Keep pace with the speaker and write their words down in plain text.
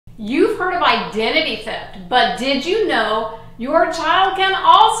You've heard of identity theft, but did you know your child can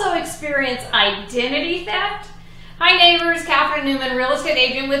also experience identity theft? Hi neighbors, Catherine Newman, real estate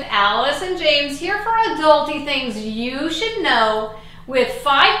agent with Allison James, here for adulty things you should know with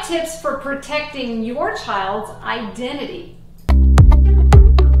 5 tips for protecting your child's identity.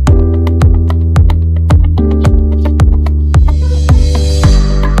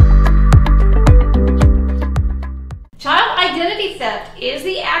 Child identity theft is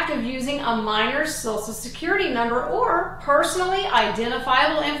the act of using a minor's social security number or personally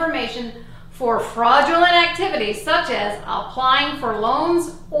identifiable information for fraudulent activities such as applying for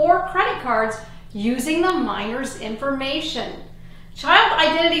loans or credit cards using the minor's information. Child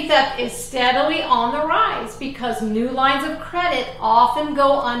identity theft is steadily on the rise because new lines of credit often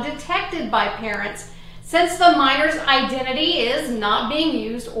go undetected by parents since the minor's identity is not being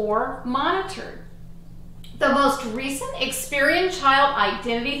used or monitored. The most recent Experian Child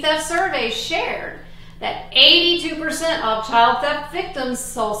Identity Theft Survey shared that 82% of child theft victims'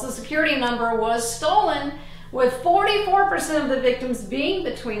 social security number was stolen, with 44% of the victims being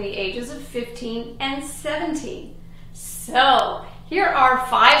between the ages of 15 and 17. So, here are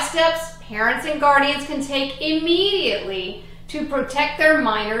 5 steps parents and guardians can take immediately to protect their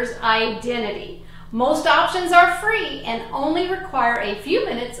minor's identity. Most options are free and only require a few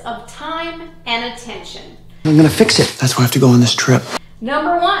minutes of time and attention. I'm gonna fix it. That's why I have to go on this trip.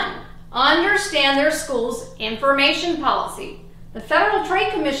 Number 1, understand their school's information policy. The Federal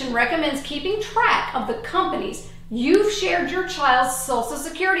Trade Commission recommends keeping track of the companies you've shared your child's social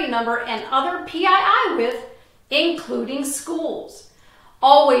security number and other PII with, including schools.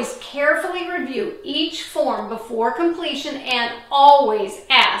 Always carefully review each form before completion and always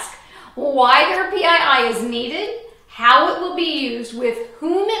ask why their PII is needed, how it will be used, with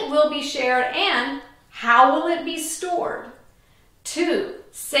whom it will be shared, and how will it be stored? 2,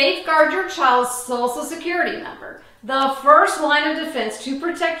 safeguard your child's social security number. The first line of defense to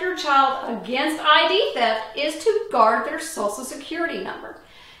protect your child against ID theft is to guard their social security number.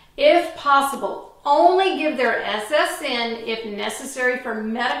 If possible, only give their SSN if necessary for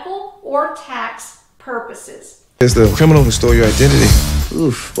medical or tax purposes. It's the criminal who stole your identity.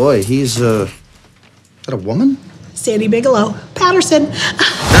 Oof, boy, he's, is that a woman? Sandy Bigelow, Patterson.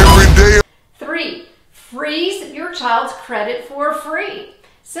 Every day. 3, freeze your child's credit for free.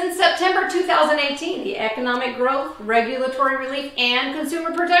 Since September 2018, the Economic Growth, Regulatory Relief, and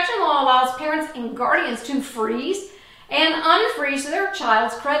Consumer Protection Law allows parents and guardians to freeze and unfreeze their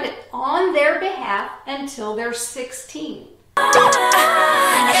child's credit on their behalf until they're 16.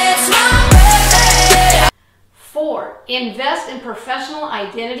 4, invest in professional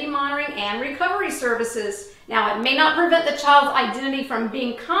identity monitoring and recovery services. Now, it may not prevent the child's identity from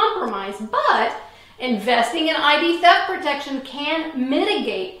being compromised, but investing in ID theft protection can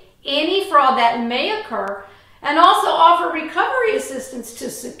mitigate any fraud that may occur and also offer recovery assistance to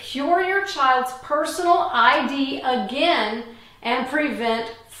secure your child's personal ID again and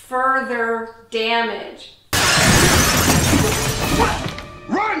prevent further damage.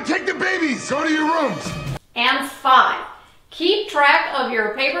 Run! Take the babies! Go to your rooms! And 5, keep track of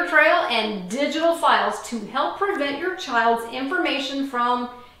your paper trail and digital files to help prevent your child's information from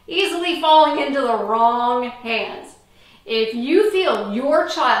easily falling into the wrong hands. If you feel your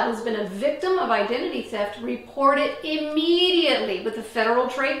child has been a victim of identity theft, report it immediately with the Federal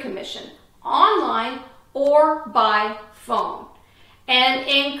Trade Commission, online or by phone. And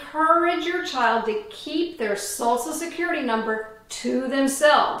encourage your child to keep their social security number to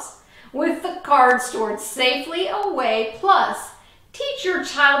themselves, with the card stored safely away. Plus, teach your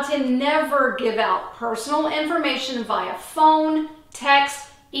child to never give out personal information via phone, text,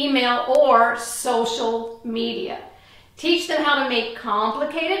 email, or social media. Teach them how to make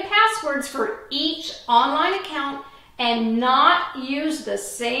complicated passwords for each online account and not use the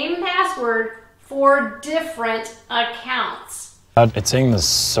same password for different accounts. It's saying the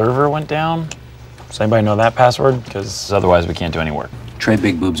server went down. Does anybody know that password? Because otherwise we can't do any work. Try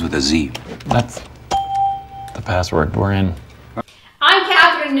big boobs with a Z. That's the password. We're in. I'm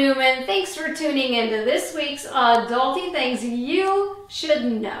Catherine Newman. Thanks for tuning into this week's Adulty Things You Should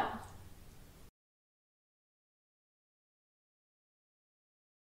Know.